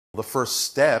the first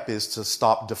step is to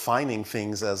stop defining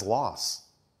things as loss.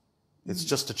 It's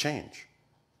just a change.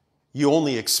 You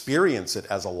only experience it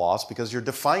as a loss because you're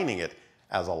defining it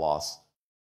as a loss.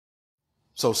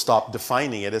 So stop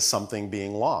defining it as something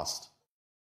being lost.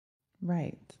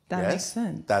 Right. That makes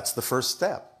sense. That's the first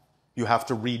step. You have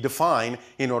to redefine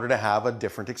in order to have a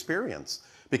different experience.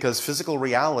 Because physical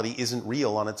reality isn't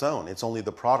real on its own. It's only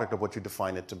the product of what you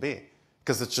define it to be.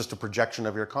 Because it's just a projection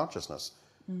of your consciousness.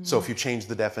 So if you change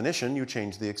the definition, you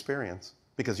change the experience.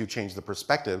 Because you change the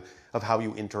perspective of how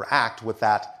you interact with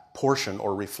that portion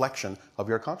or reflection of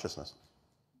your consciousness.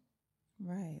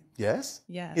 Right. Yes?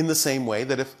 Yes. In the same way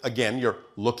that if, again, you're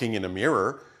looking in a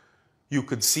mirror, you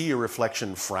could see your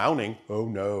reflection frowning. Oh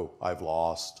no, I've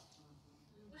lost.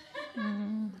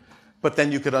 But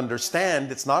then you could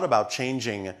understand it's not about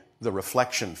changing the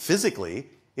reflection physically,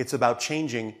 it's about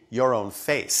changing your own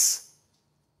face.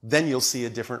 Then you'll see a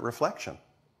different reflection.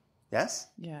 Yes?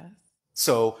 Yes.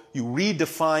 So you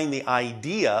redefine the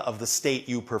idea of the state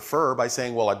you prefer by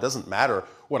saying, well, it doesn't matter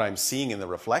what I'm seeing in the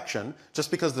reflection.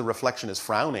 Just because the reflection is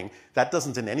frowning, that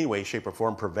doesn't in any way, shape, or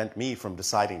form prevent me from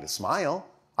deciding to smile.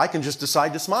 I can just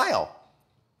decide to smile.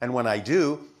 And when I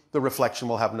do, the reflection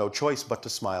will have no choice but to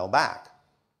smile back.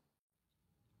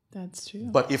 That's true.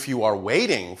 But if you are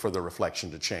waiting for the reflection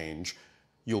to change,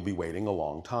 you'll be waiting a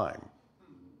long time.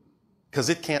 Because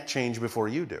it can't change before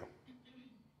you do.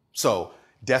 So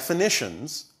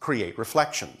definitions create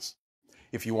reflections.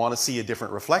 If you want to see a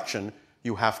different reflection,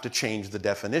 you have to change the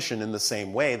definition in the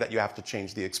same way that you have to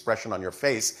change the expression on your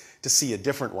face to see a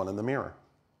different one in the mirror.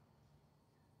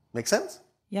 Make sense?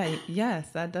 Yeah, yes,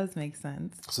 that does make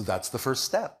sense. So that's the first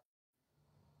step.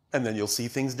 And then you'll see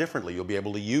things differently. You'll be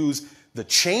able to use the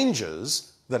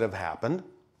changes that have happened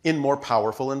in more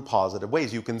powerful and positive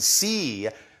ways. You can see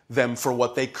them for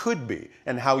what they could be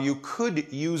and how you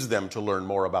could use them to learn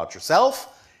more about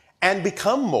yourself and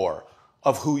become more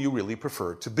of who you really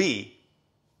prefer to be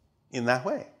in that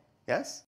way. Yes?